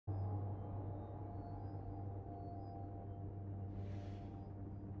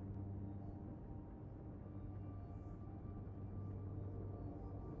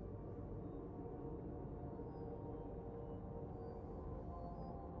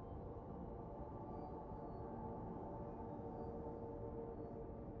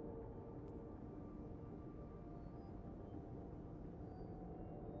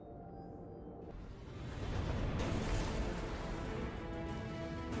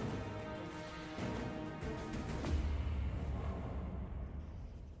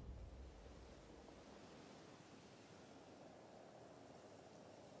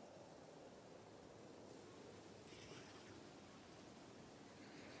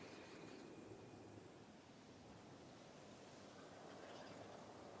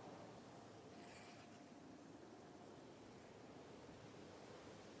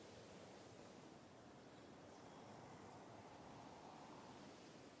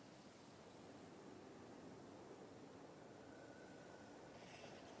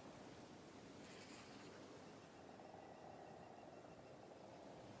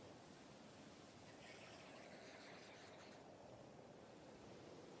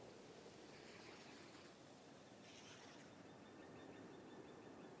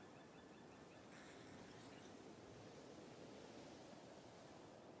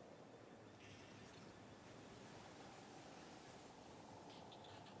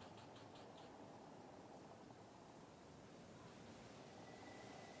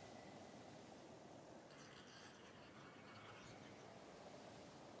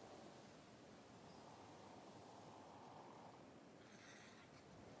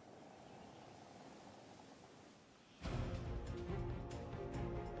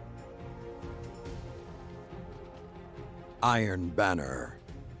Iron Banner.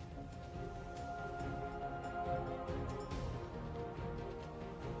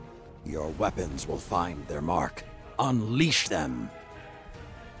 Your weapons will find their mark. Unleash them!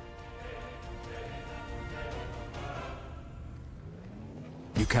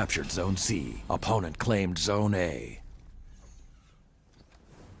 You captured Zone C. Opponent claimed Zone A.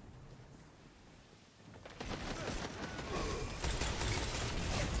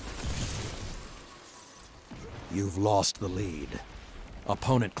 You've lost the lead.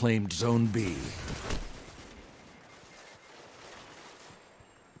 Opponent claimed Zone B.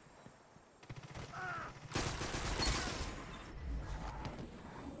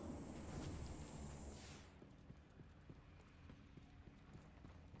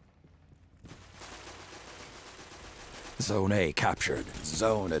 Zone A captured.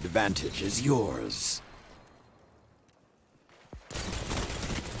 Zone advantage is yours.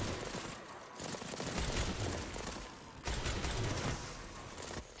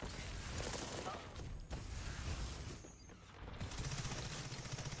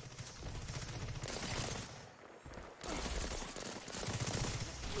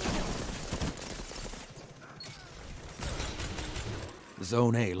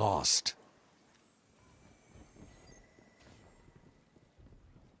 Zone A lost.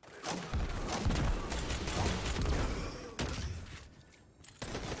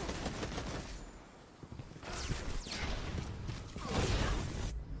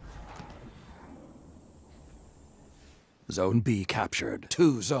 Zone B captured.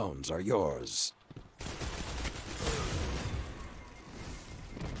 2 zones are yours.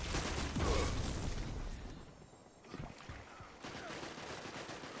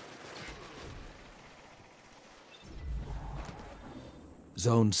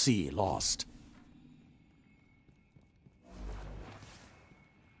 Zone C lost.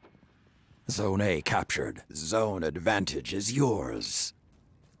 Zone A captured. Zone advantage is yours.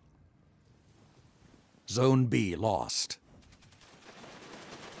 Zone B lost.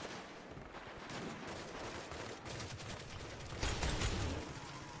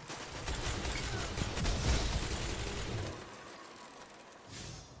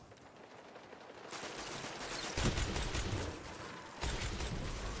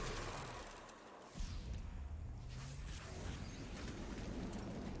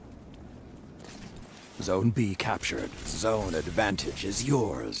 Zone B captured. Zone advantage is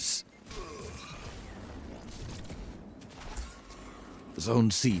yours.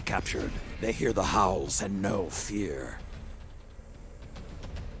 Zone C captured. They hear the howls and know fear.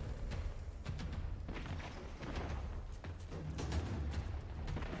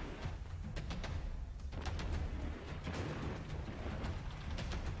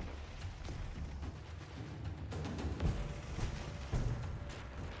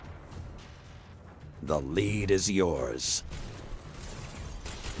 The lead is yours.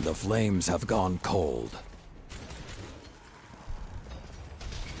 The flames have gone cold.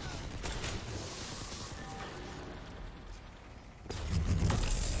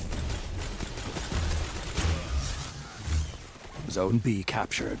 Zone B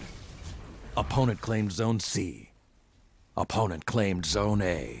captured. Opponent claimed Zone C. Opponent claimed Zone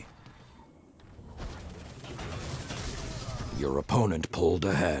A. Your opponent pulled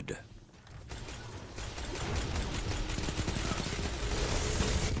ahead.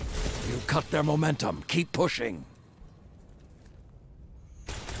 You cut their momentum. Keep pushing.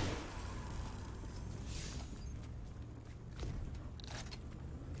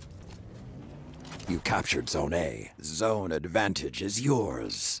 You captured Zone A. Zone advantage is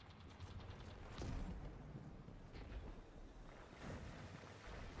yours.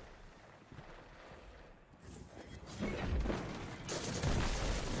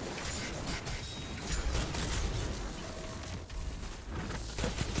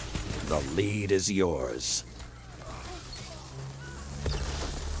 The lead is yours.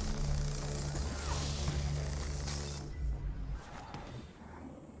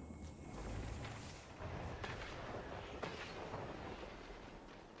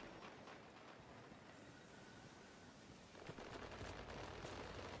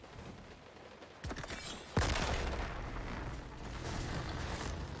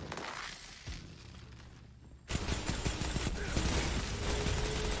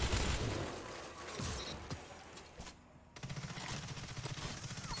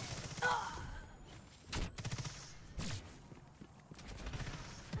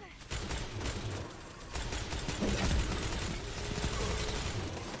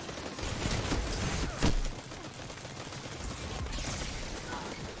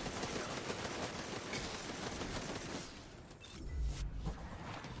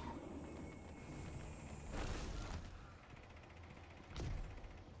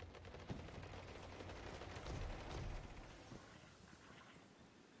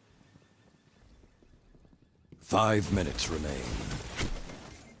 5 minutes remain.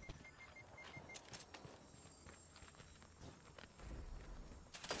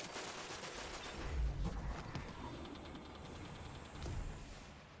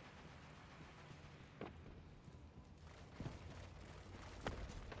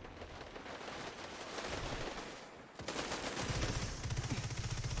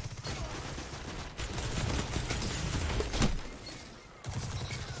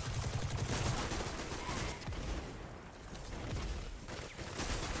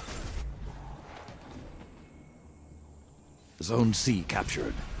 Zone C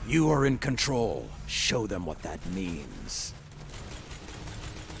captured. You are in control. Show them what that means.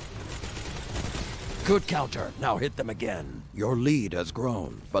 Good counter. Now hit them again. Your lead has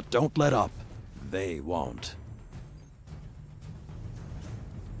grown, but don't let up. They won't.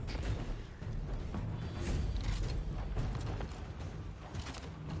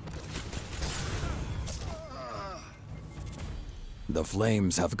 The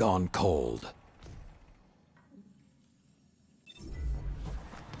flames have gone cold.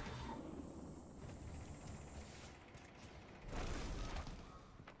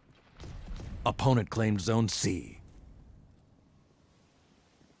 Opponent claimed Zone C.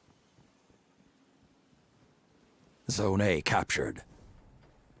 Zone A captured.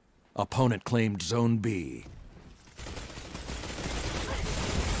 Opponent claimed Zone B.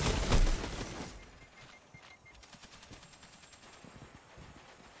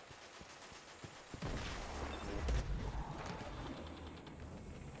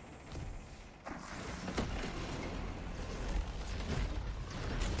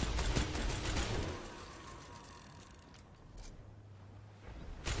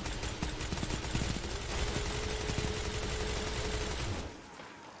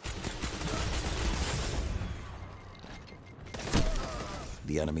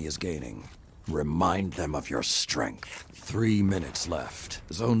 The enemy is gaining. Remind them of your strength. 3 minutes left.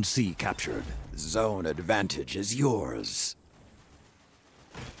 Zone C captured. Zone advantage is yours.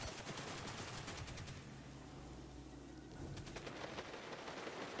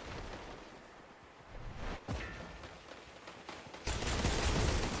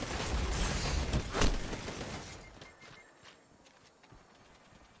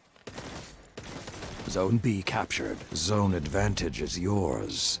 Zone B captured. Zone advantage is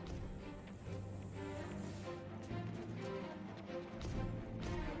yours.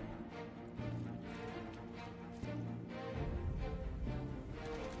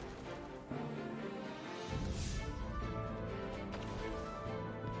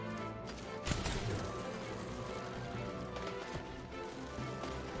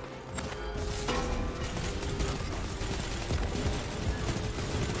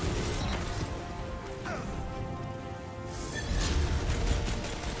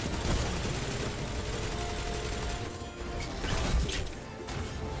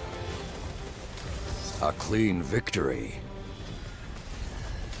 A clean victory.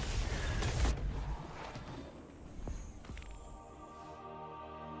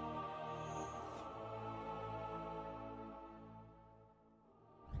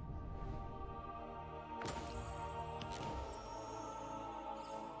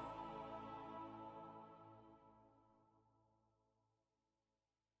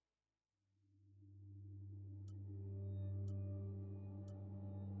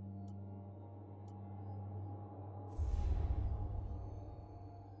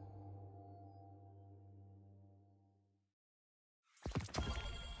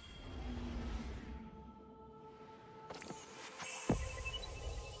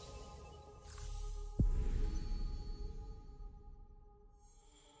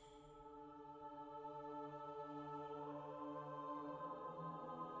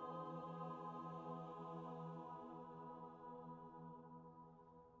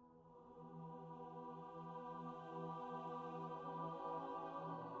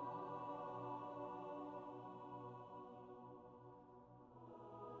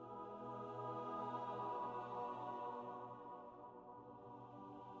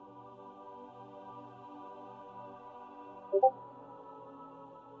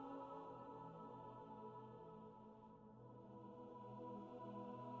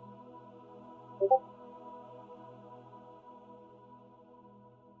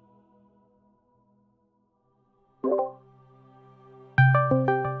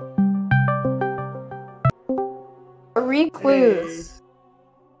 A recluse.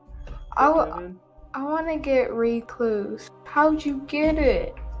 Hey. I want to get recluse. How'd you get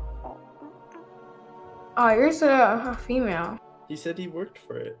it? Oh, you're a female. He said he worked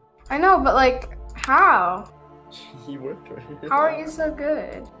for it. I know, but like, how? He worked for it. How are you so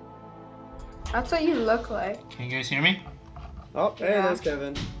good? That's what you look like. Can you guys hear me? Oh, hey, Yeah. there's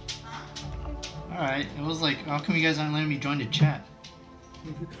Kevin. Alright, it was like, how come you guys aren't letting me join the chat?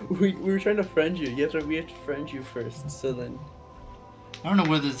 We were trying to friend you. We have to friend you first. So then. I don't know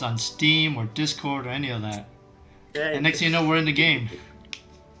whether it's on Steam or Discord or any of that. Yeah. And next thing you know, we're in the game.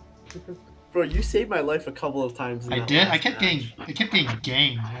 Bro, you saved my life a couple of times. In I that did. last I kept match. getting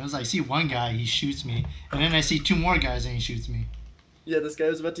ganged. I was like, I see one guy, he shoots me, and then I see two more guys, and he shoots me. Yeah, this guy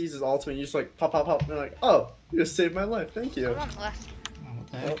was about to use his ultimate. And you just like pop, pop, pop. And they're like, oh, you just saved my life. Thank you. Someone left. Oh, what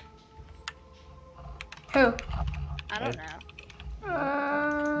the heck? Who? I don't know.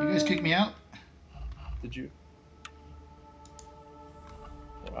 You guys kicked me out? Did you?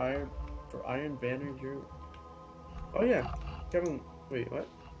 For Iron Banner, you're. Oh yeah, Kevin. Wait, what?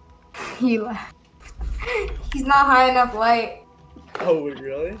 He left. He's not high enough light. Oh wait,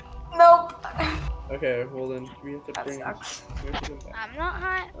 really? Nope. Okay, well then we have to That bring. sucks. We have to go back. I'm not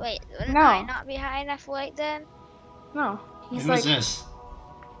high. Wait, wouldn't No. I not be high enough light then? No. He's Who's like. this?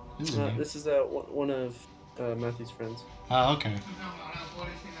 This is me. This is one of Matthew's friends. Oh, okay.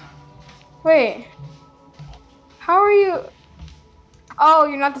 Wait. How are you? Oh,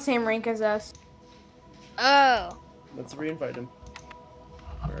 you're not the same rank as us. Oh. Let's re-invite him.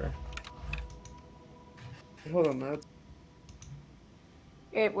 Or... Hold on, Matt.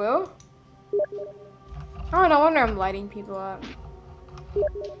 It will? Oh, no wonder I'm lighting people up.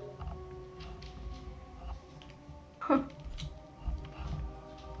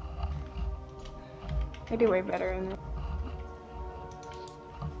 I do way better in it.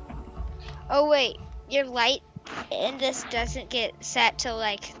 Oh wait, your light in this doesn't get set to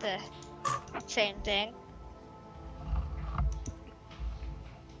like the same thing.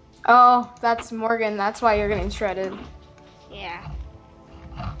 Oh, that's Morgan. That's why you're getting shredded. Yeah.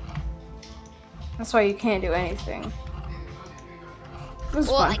 That's why you can't do anything. It was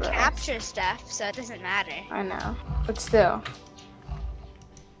Well, fun I for us. capture stuff, so it doesn't matter. I know, but still.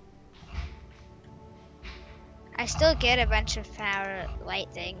 I still get a bunch of power light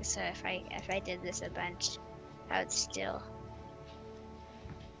things, so if I did this a bunch, I would still.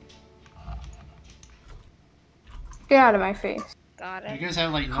 Get out of my face. Got You it. guys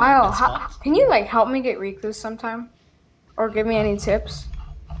have like no Kyle, open spots? can you like help me get recluse sometime? Or give me any tips?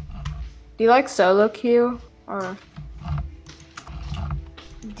 Do you like solo queue? Or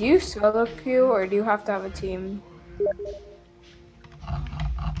do you solo queue or do you have to have a team?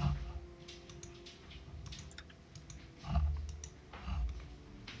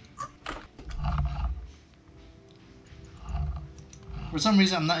 For some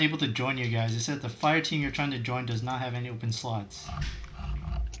reason, I'm not able to join you guys. It said the fire team you're trying to join does not have any open slots.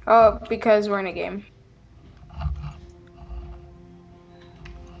 Oh, because we're in a game.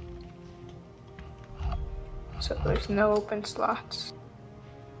 So there's no open slots.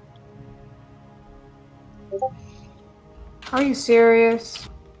 Are you serious?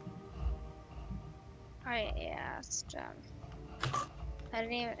 Alright, yeah, it's done. I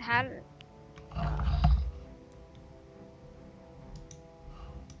didn't even have.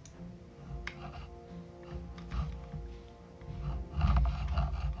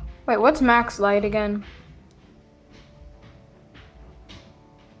 Wait, what's max light again?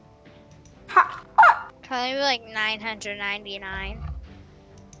 Ha! Ah! Probably like 999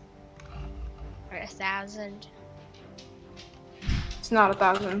 or 1,000, It's not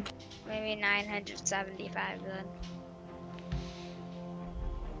 1,000. maybe 975 then.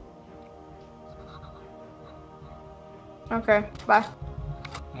 Okay, bye.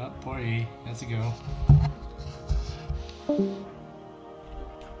 Oh, poor E. Has to go.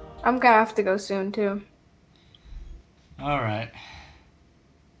 I'm gonna have to go soon too. Alright.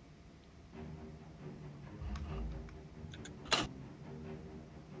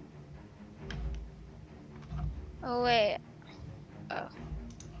 Oh wait. Oh.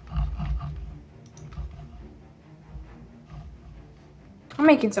 I'm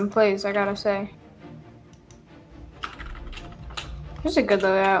making some plays, I gotta say. This is a good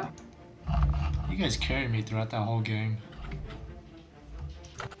layout. You guys carried me throughout that whole game.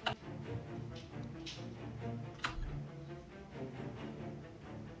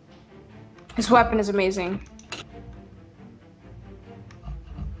 This weapon is amazing.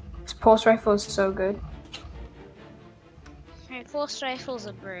 This pulse rifle is so good. My pulse rifle's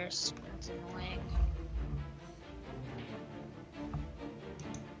a burst. That's annoying.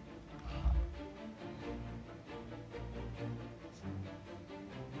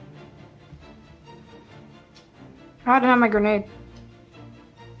 I didn't have my grenade.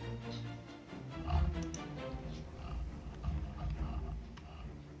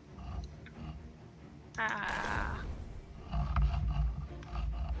 Ah.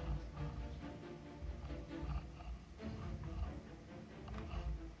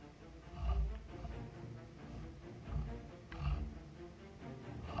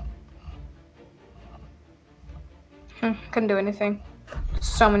 Couldn't do anything.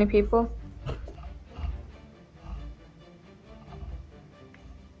 So many people.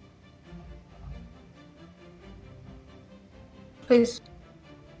 Please.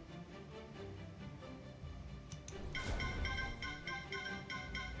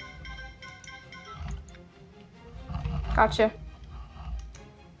 Gotcha.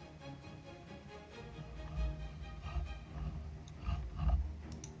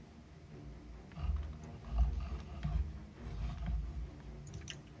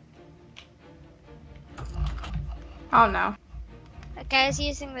 Oh no. That guy's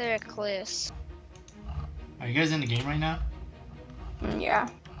using the recluse. Are you guys in the game right now? Yeah.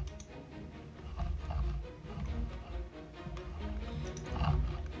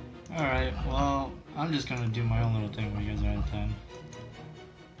 Alright, well, I'm just gonna do my own little thing when you guys are out of time.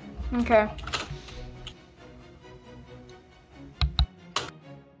 Okay.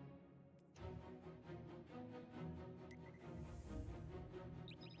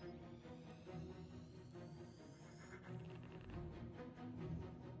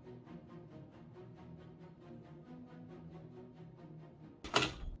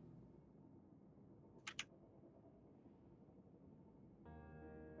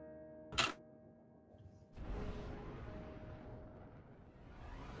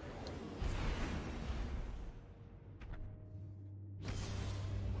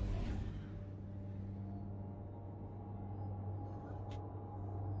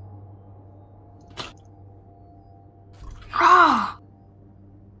 Ah!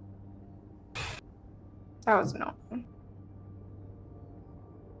 That was annoying.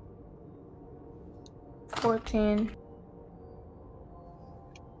 14.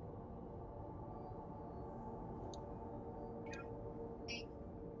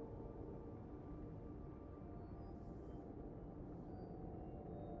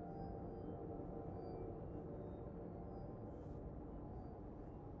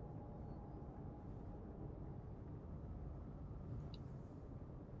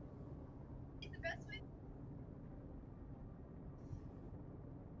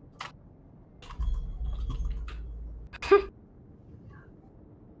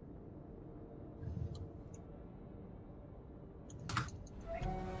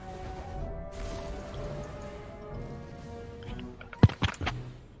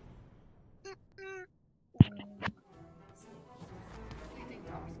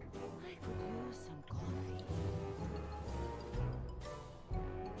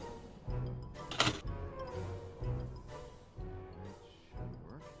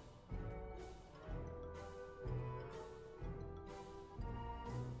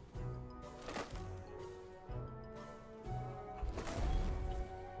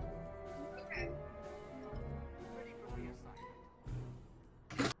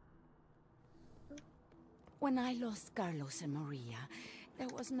 When I lost Carlos and Maria, there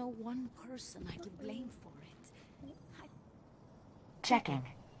was no one person I could blame for it. Checking.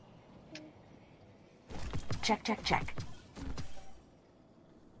 Check.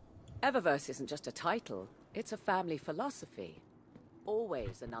 Eververse isn't just a title, it's a family philosophy.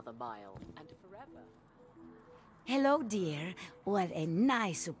 Always another mile, and forever. Hello, dear. What a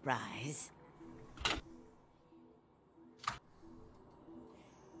nice surprise.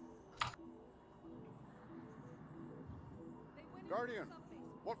 Guardian,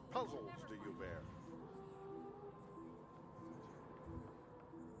 what puzzles do you bear?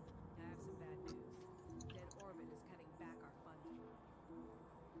 I have some bad news. Dead Orbit is cutting back our funding.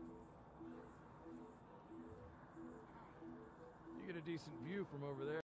 You get a decent view from over there.